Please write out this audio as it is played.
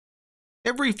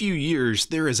Every few years,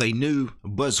 there is a new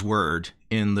buzzword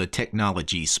in the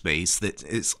technology space that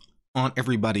is on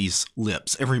everybody's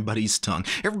lips, everybody's tongue.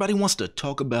 Everybody wants to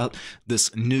talk about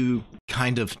this new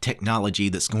kind of technology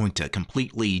that's going to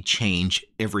completely change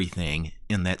everything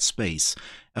in that space.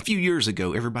 A few years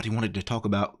ago, everybody wanted to talk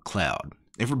about cloud.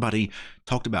 Everybody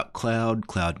talked about cloud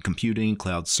computing,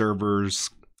 cloud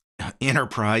servers,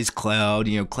 enterprise cloud,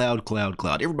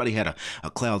 cloud. Everybody had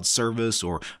a cloud service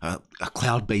or a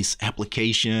cloud-based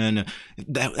application.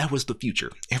 That was the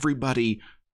future. Everybody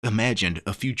imagined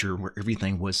a future where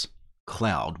everything was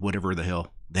cloud, whatever the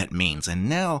hell that means. And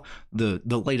now the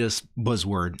latest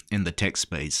buzzword in the tech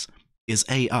space is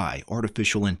AI,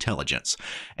 artificial intelligence,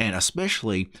 and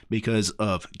especially because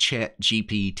of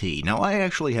ChatGPT. Now, I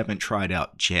actually haven't tried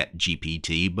out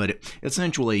ChatGPT, but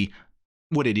essentially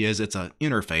what it is, it's an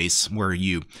interface where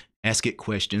you ask it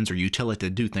questions or you tell it to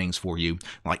do things for you,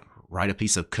 like write a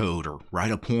piece of code or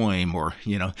write a poem, or,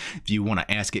 if you want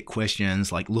to ask it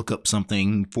questions like look up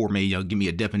something for me, give me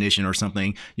a definition or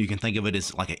something, you can think of it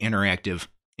as like an interactive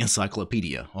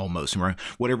encyclopedia almost, right?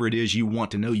 Whatever it is you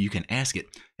want to know, you can ask it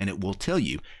and it will tell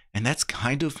you. And that's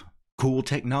kind of cool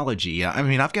technology. I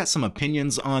mean, I've got some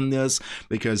opinions on this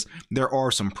because there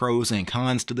are some pros and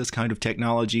cons to this kind of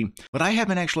technology, but I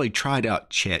haven't actually tried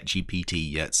out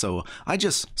ChatGPT yet. So I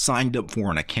just signed up for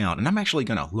an account and I'm actually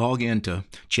going to log into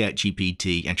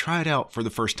ChatGPT and try it out for the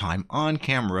first time on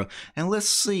camera. And let's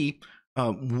see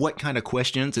what kind of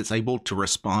questions it's able to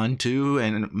respond to,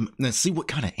 and let's see what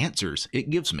kind of answers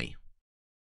it gives me.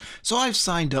 So I've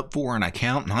signed up for an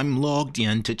account and I'm logged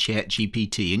in to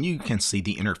ChatGPT, and you can see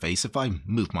the interface. If I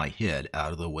move my head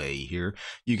out of the way here,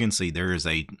 you can see there is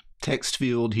a text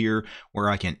field here where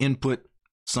I can input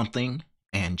something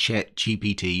and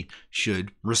ChatGPT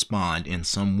should respond in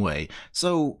some way.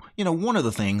 So, one of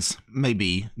the things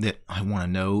maybe that I want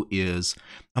to know is,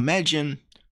 imagine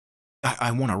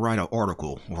I want to write an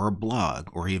article or a blog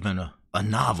or even a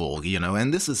novel,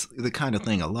 and this is the kind of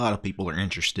thing a lot of people are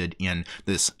interested in.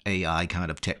 This AI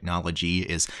kind of technology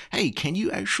is, hey, can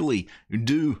you actually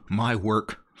do my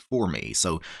work for me?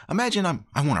 So imagine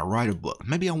I want to write a book.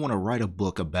 Maybe I want to write a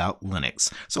book about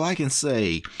Linux. So I can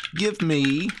say, give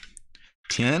me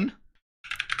 10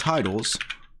 titles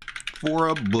for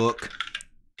a book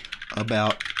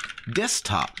about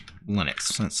desktop Linux,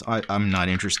 since I'm not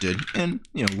interested in,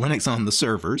 Linux on the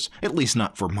servers, at least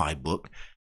not for my book.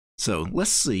 So let's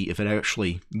see if it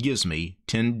actually gives me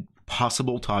 10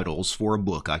 possible titles for a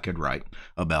book I could write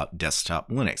about desktop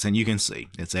Linux. And you can see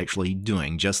it's actually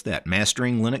doing just that,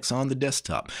 mastering Linux on the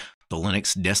desktop. The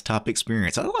Linux desktop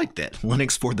experience. I like that.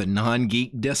 Linux for the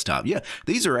non-geek desktop. Yeah,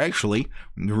 these are actually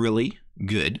really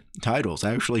good titles.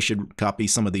 I actually should copy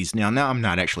some of these now. Now, I'm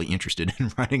not actually interested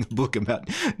in writing a book about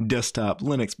desktop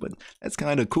Linux, but that's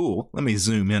kind of cool. Let me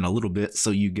zoom in a little bit so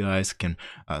you guys can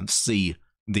see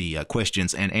the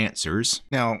questions and answers.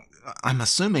 Now, I'm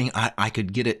assuming I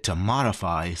could get it to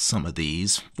modify some of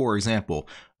these. For example,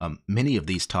 many of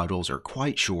these titles are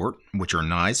quite short, which are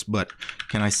nice, but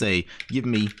can I say, give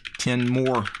me 10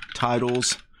 more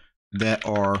titles that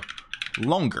are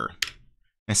longer,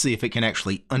 and see if it can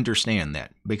actually understand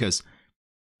that, because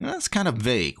that's kind of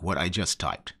vague what I just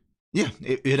typed. Yeah,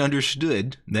 it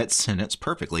understood that sentence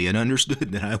perfectly. It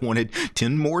understood that I wanted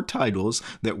 10 more titles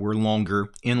that were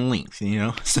longer in length,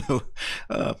 So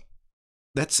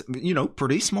that's,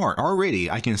 pretty smart. Already,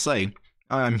 I can say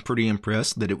I'm pretty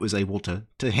impressed that it was able to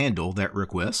handle that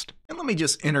request. And let me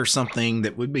just enter something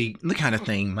that would be the kind of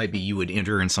thing maybe you would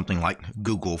enter in something like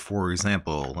Google, for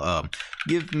example.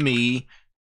 Give me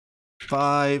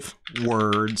 5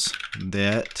 words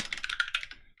that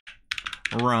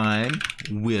rhyme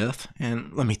with,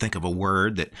 and let me think of a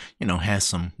word that, has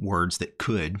some words that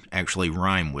could actually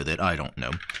rhyme with it. I don't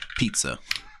know. Pizza.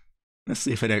 Let's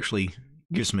see if it actually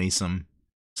gives me some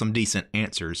decent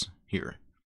answers here.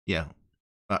 Yeah.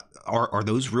 Are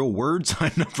those real words?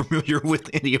 I'm not familiar with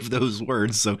any of those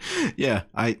words. So yeah,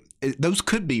 those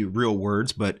could be real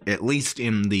words, but at least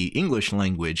in the English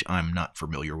language, I'm not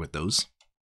familiar with those.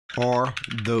 Are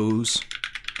those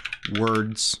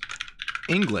words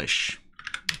English?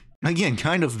 Again,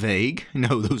 kind of vague.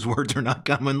 No, those words are not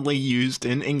commonly used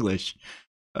in English.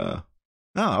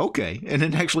 Okay. And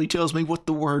it actually tells me what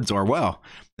the words are. Wow.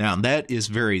 Now, that is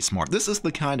very smart. This is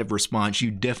the kind of response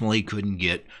you definitely couldn't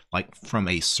get like from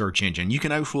a search engine. You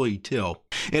can actually tell.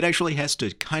 It actually has to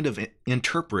kind of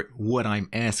interpret what I'm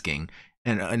asking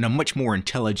in a much more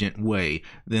intelligent way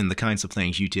than the kinds of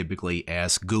things you typically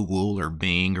ask Google or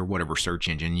Bing or whatever search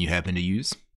engine you happen to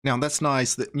use. Now, that's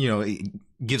nice that, it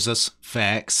gives us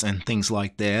facts and things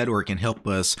like that, or it can help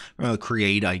us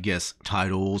create, I guess,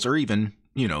 titles or even,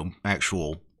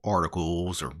 actual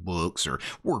articles or books or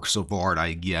works of art,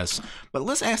 I guess. But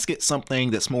let's ask it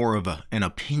something that's more of an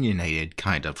opinionated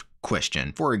kind of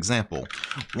question. For example,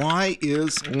 why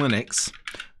is Linux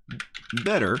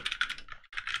better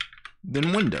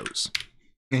than Windows?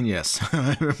 And yes,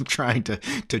 I'm trying to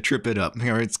trip it up.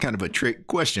 It's kind of a trick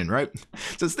question, right?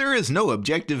 Since there is no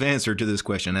objective answer to this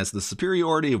question, as the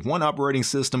superiority of one operating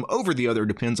system over the other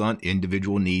depends on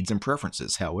individual needs and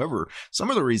preferences. However, some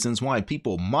of the reasons why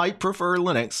people might prefer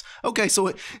Linux, okay,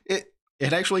 so it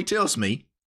actually tells me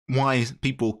why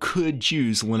people could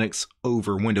choose Linux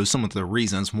over Windows, some of the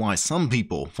reasons why some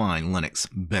people find Linux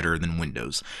better than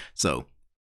Windows. So,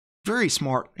 very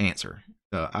smart answer.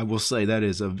 I will say that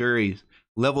is a very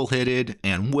level-headed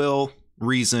and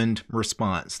well-reasoned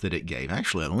response that it gave.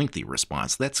 Actually, a lengthy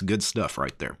response. That's good stuff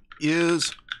right there.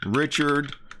 Is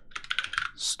Richard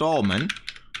Stallman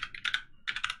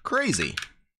crazy?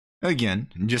 Again,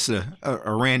 just a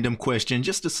random question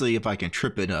just to see if I can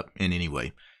trip it up in any way.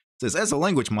 It says, as a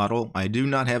language model, I do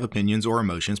not have opinions or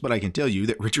emotions, but I can tell you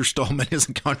that Richard Stallman is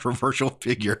a controversial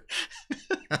figure.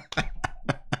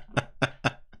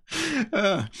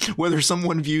 Whether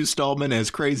someone views Stallman as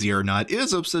crazy or not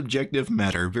is a subjective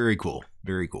matter. Very cool.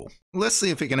 Very cool. Let's see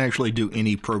if it can actually do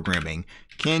any programming.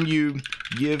 Can you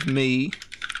give me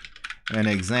an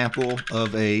example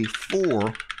of a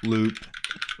for loop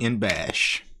in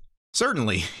Bash?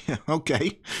 Certainly.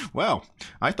 Okay. Well,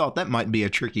 I thought that might be a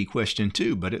tricky question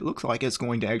too, but it looks like it's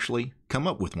going to actually come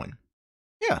up with one.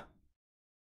 Yeah.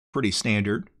 Pretty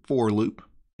standard for loop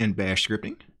in Bash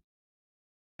scripting.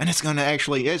 And it's going to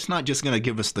actually, it's not just going to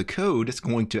give us the code, it's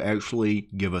going to actually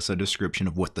give us a description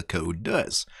of what the code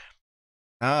does.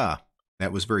 Ah,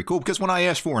 that was very cool, because when I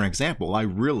asked for an example, I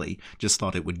really just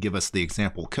thought it would give us the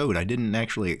example code. I didn't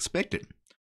actually expect it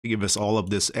to give us all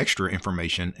of this extra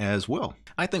information as well.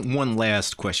 I think one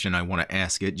last question I want to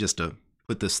ask it, just to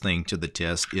put this thing to the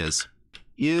test,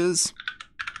 is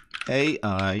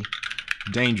AI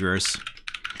dangerous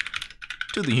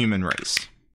to the human race?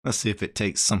 Let's see if it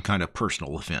takes some kind of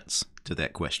personal offense to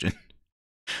that question.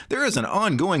 There is an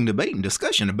ongoing debate and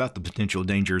discussion about the potential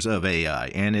dangers of AI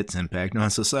and its impact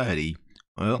on society.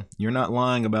 Well, you're not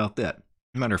lying about that.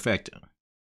 Matter of fact,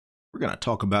 we're going to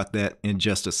talk about that in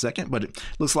just a second, but it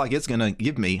looks like it's going to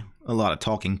give me a lot of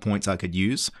talking points I could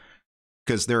use,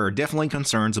 because there are definitely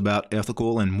concerns about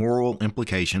ethical and moral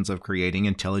implications of creating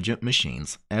intelligent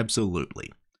machines.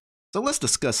 Absolutely. So let's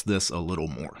discuss this a little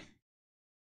more.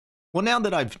 Well, now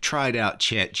that I've tried out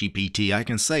ChatGPT, I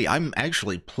can say I'm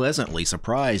actually pleasantly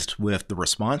surprised with the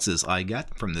responses I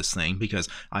got from this thing, because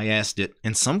I asked it,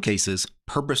 in some cases,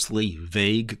 purposely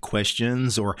vague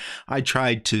questions, or I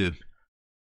tried to...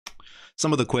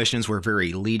 Some of the questions were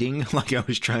very leading, like I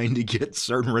was trying to get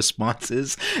certain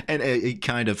responses, and it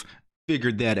kind of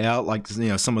figured that out, like,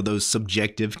 some of those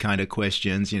subjective kind of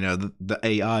questions, the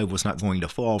AI was not going to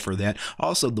fall for that.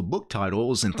 Also, the book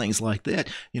titles and things like that,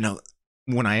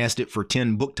 when I asked it for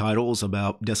 10 book titles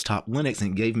about desktop Linux,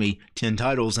 and it gave me 10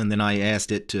 titles, and then I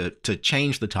asked it to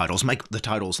change the titles, make the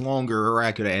titles longer, or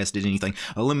I could have asked it anything,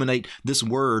 eliminate this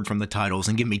word from the titles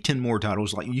and give me 10 more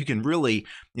titles. Like, you can really,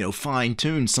 fine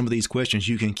tune some of these questions.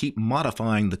 You can keep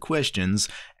modifying the questions.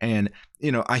 And,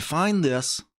 I find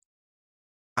this,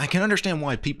 I can understand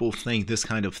why people think this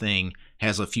kind of thing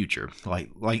has a future.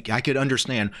 Like I could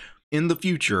understand in the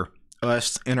future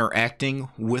us interacting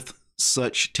with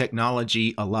such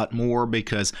technology a lot more,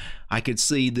 because I could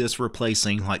see this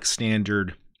replacing like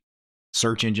standard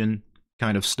search engine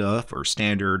kind of stuff, or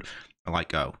standard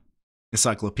like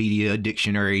encyclopedia,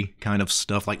 dictionary kind of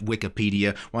stuff like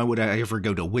Wikipedia. Why would I ever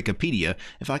go to Wikipedia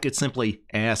if I could simply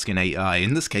ask an AI,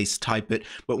 in this case type it?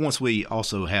 But once we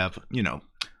also have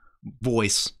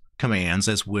voice commands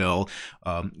as well,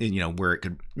 where it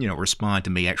could respond to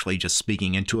me actually just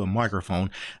speaking into a microphone,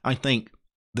 I think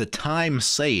the time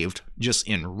saved just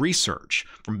in research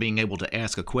from being able to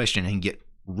ask a question and get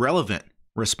relevant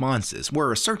responses,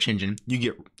 where a search engine, you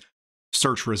get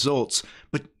search results,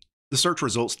 but the search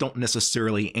results don't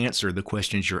necessarily answer the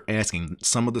questions you're asking.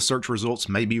 Some of the search results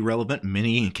may be relevant.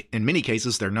 In many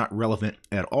cases, they're not relevant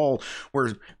at all.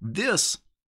 Where this,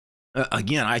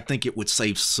 again, I think it would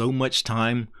save so much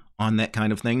time on that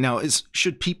kind of thing. Now,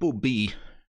 should people be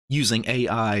using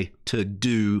AI to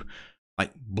do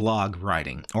like blog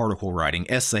writing, article writing,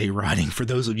 essay writing, for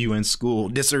those of you in school,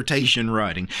 dissertation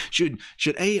writing? Should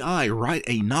AI write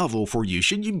a novel for you?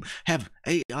 Should you have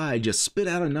AI just spit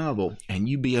out a novel and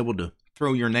you be able to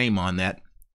throw your name on that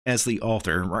as the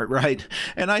author, right?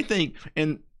 And I think,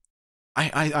 and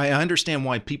I understand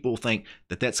why people think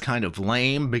that that's kind of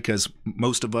lame, because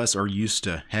most of us are used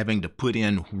to having to put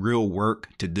in real work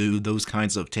to do those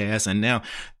kinds of tasks. And now,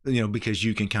 because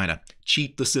you can kind of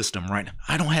cheat the system, right?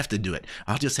 I don't have to do it.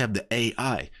 I'll just have the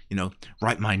AI,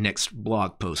 write my next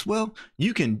blog post. Well,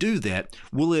 you can do that.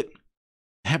 Will it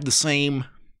have the same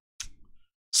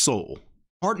soul?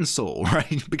 Heart and soul,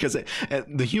 right? Because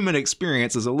the human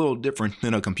experience is a little different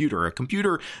than a computer. A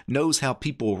computer knows how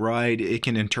people write. It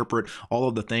can interpret all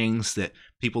of the things that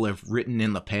people have written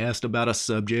in the past about a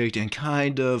subject and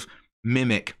kind of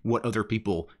mimic what other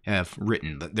people have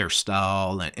written, their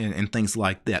style and things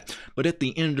like that. But at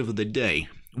the end of the day,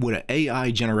 would an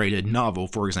AI-generated novel,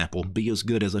 for example, be as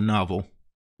good as a novel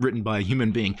written by a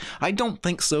human being? I don't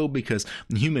think so, because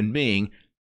the human being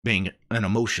an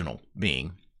emotional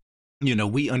being,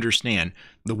 we understand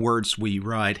the words we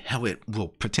write, how it will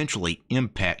potentially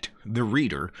impact the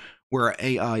reader, where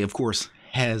AI, of course,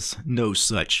 has no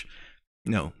such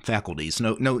faculties,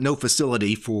 no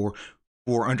facility for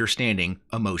understanding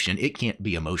emotion. It can't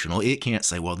be emotional. It can't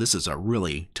say, well, this is a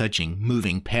really touching,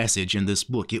 moving passage in this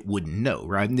book. It wouldn't know,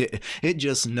 right? It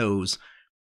just knows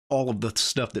all of the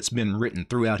stuff that's been written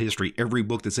throughout history, every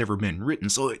book that's ever been written.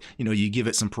 So, you give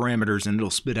it some parameters and it'll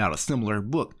spit out a similar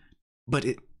book. But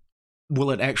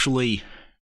will it actually?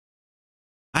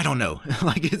 I don't know.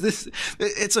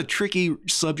 It's a tricky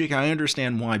subject. I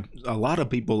understand why a lot of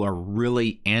people are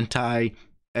really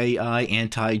anti-AI,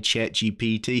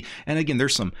 anti-ChatGPT. And again,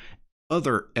 there's some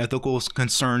other ethical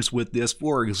concerns with this.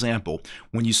 For example,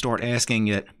 when you start asking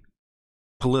it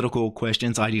political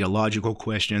questions, ideological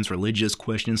questions, religious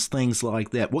questions, things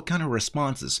like that, what kind of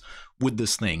responses would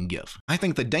this thing give? I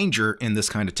think the danger in this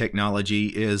kind of technology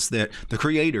is that the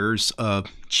creators of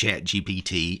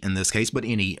ChatGPT, in this case, but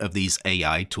any of these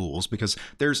AI tools, because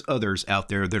there's others out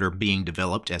there that are being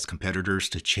developed as competitors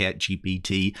to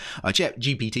ChatGPT.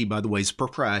 ChatGPT, by the way, is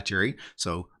proprietary,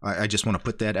 so I just want to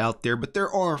put that out there, but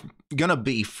there are going to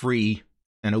be free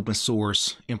and open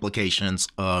source implications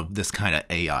of this kind of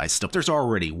AI stuff. There's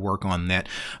already work on that.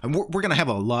 And we're going to have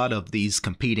a lot of these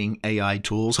competing AI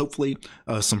tools, hopefully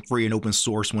some free and open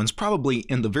source ones, probably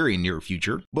in the very near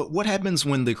future. But what happens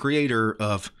when the creator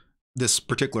of this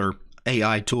particular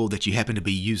AI tool that you happen to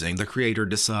be using, the creator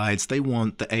decides they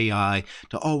want the AI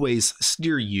to always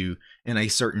steer you in a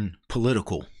certain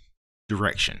political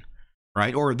direction?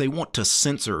 Right? Or they want to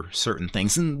censor certain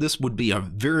things. And this would be a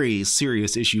very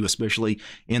serious issue, especially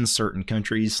in certain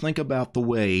countries. Think about the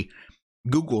way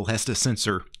Google has to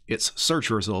censor its search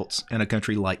results in a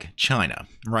country like China,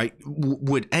 right?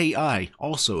 Would AI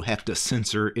also have to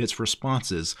censor its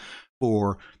responses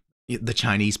for the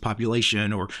Chinese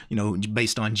population, or,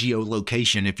 based on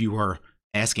geolocation? If you are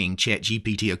asking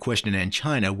ChatGPT a question in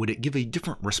China, would it give a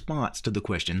different response to the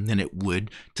question than it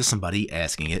would to somebody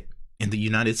asking it in the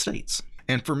United States?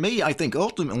 And for me, I think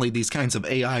ultimately these kinds of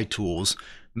AI tools,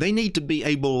 they need to be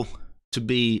able to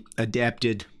be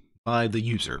adapted by the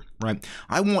user, right?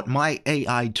 I want my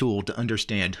AI tool to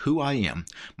understand who I am,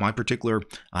 my particular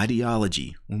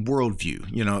ideology,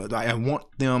 worldview. I want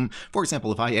them, for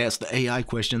example, if I ask the AI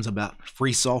questions about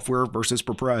free software versus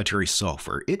proprietary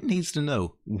software, it needs to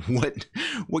know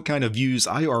what kind of views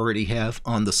I already have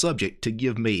on the subject to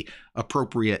give me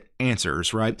appropriate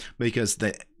answers, right? Because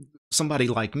somebody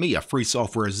like me, a free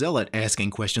software zealot, asking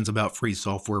questions about free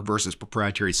software versus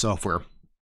proprietary software,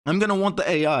 I'm going to want the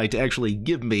AI to actually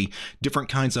give me different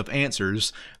kinds of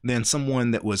answers than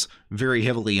someone that was very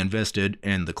heavily invested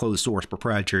in the closed source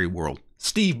proprietary world.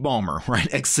 Steve Ballmer,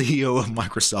 right, ex-CEO of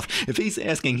Microsoft, if he's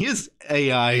asking his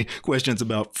AI questions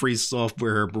about free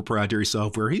software, proprietary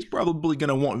software, he's probably going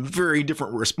to want very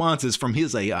different responses from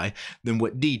his AI than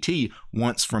what DT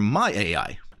wants from my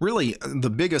AI. Really,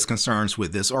 the biggest concerns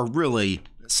with this are really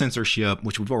censorship,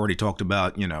 which we've already talked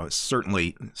about.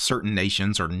 Certainly certain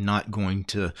nations are not going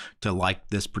to like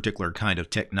this particular kind of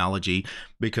technology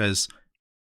because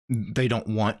they don't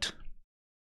want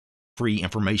free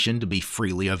information to be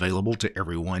freely available to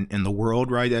everyone in the world,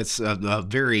 right? That's a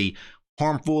very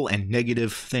harmful and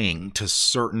negative thing to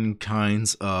certain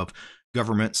kinds of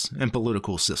governments and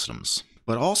political systems.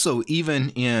 But also,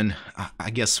 even in, I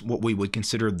guess, what we would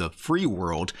consider the free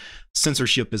world,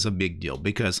 censorship is a big deal.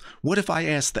 Because what if I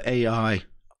ask the AI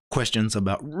questions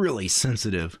about really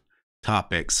sensitive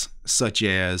topics, such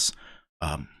as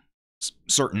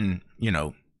certain,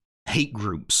 hate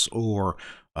groups, or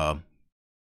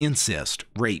incest,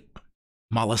 rape,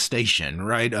 molestation,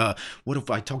 right? What if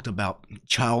I talked about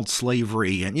child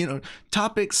slavery and,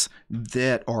 topics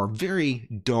that are very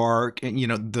dark and,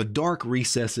 the dark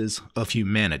recesses of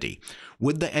humanity?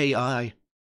 Would the AI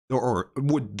or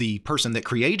would the person that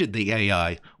created the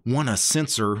AI want to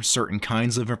censor certain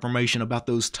kinds of information about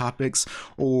those topics?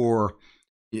 Or,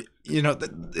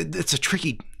 it's a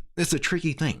tricky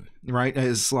thing, right?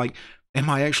 It's like, am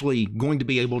I actually going to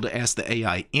be able to ask the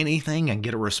AI anything and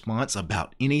get a response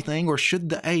about anything? Or should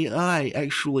the AI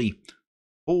actually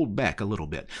hold back a little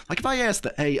bit? Like if I ask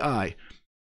the AI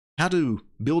how to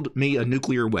build me a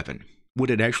nuclear weapon, would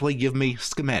it actually give me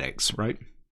schematics, right?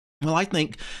 Well, I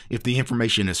think if the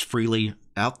information is freely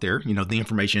out there, the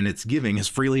information it's giving is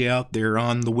freely out there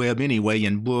on the web anyway,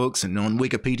 in books and on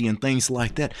Wikipedia and things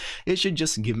like that, it should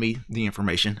just give me the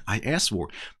information I asked for.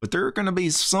 But there are going to be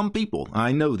some people,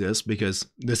 I know this because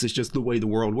this is just the way the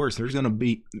world works, there's going to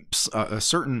be a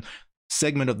certain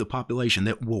segment of the population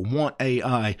that will want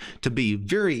AI to be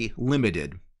very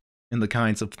limited in the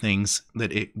kinds of things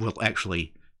that it will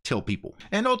actually tell people.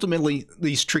 And ultimately,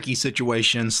 these tricky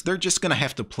situations, they're just going to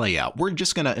have to play out. We're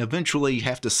just going to eventually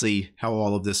have to see how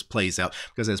all of this plays out,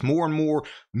 because as more and more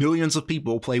millions of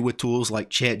people play with tools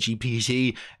like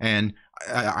ChatGPT, and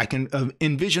I can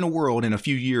envision a world in a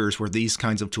few years where these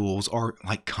kinds of tools are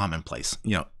like commonplace.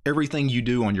 Everything you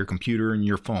do on your computer and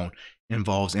your phone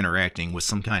involves interacting with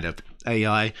some kind of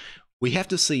AI. We have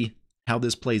to see how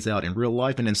this plays out in real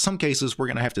life, and in some cases we're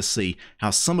going to have to see how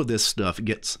some of this stuff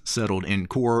gets settled in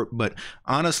court. But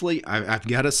honestly, I've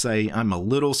got to say I'm a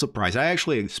little surprised. I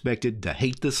actually expected to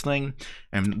hate this thing,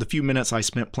 and the few minutes I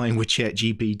spent playing with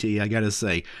ChatGPT, I got to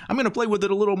say I'm going to play with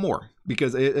it a little more,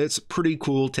 because it's pretty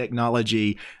cool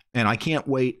technology, and I can't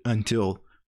wait until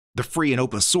the free and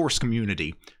open source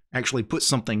community actually put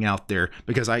something out there,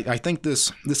 because I think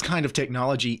this kind of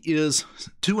technology is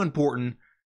too important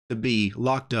to be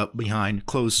locked up behind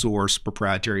closed source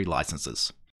proprietary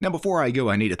licenses. Now, before I go,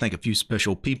 I need to thank a few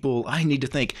special people. I need to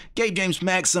thank Gabe, James,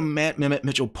 Maxim, Matt, Mehmet,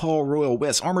 Mitchell, Paul, Royal,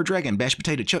 Wes, Armor Dragon, Bash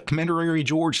Potato, Chuck, Commander Ari,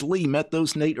 George, Lee,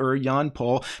 Methos, Nate, Jan,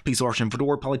 Paul, Peace, Arshan,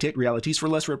 Fedor, Polytech, Realities for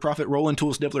Less, Red Profit, Roland,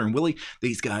 Tools, Devler, and Willie.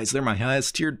 These guys, they're my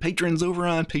highest tiered patrons over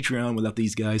on Patreon. Without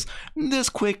these guys, this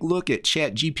quick look at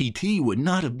ChatGPT would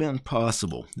not have been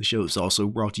possible. The show is also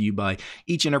brought to you by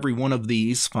each and every one of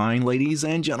these fine ladies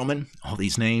and gentlemen. All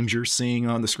these names you're seeing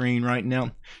on the screen right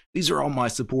now, these are all my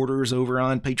supporters over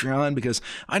on Patreon, because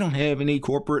I don't have any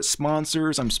corporate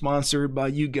sponsors. I'm sponsored by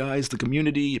you guys, the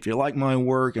community. If you like my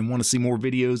work and want to see more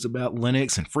videos about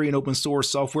Linux and free and open source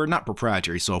software, not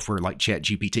proprietary software like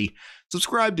ChatGPT,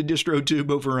 subscribe to DistroTube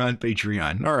over on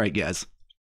Patreon. All right, guys.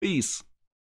 Peace.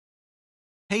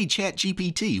 Hey,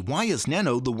 ChatGPT, why is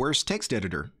Nano the worst text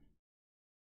editor?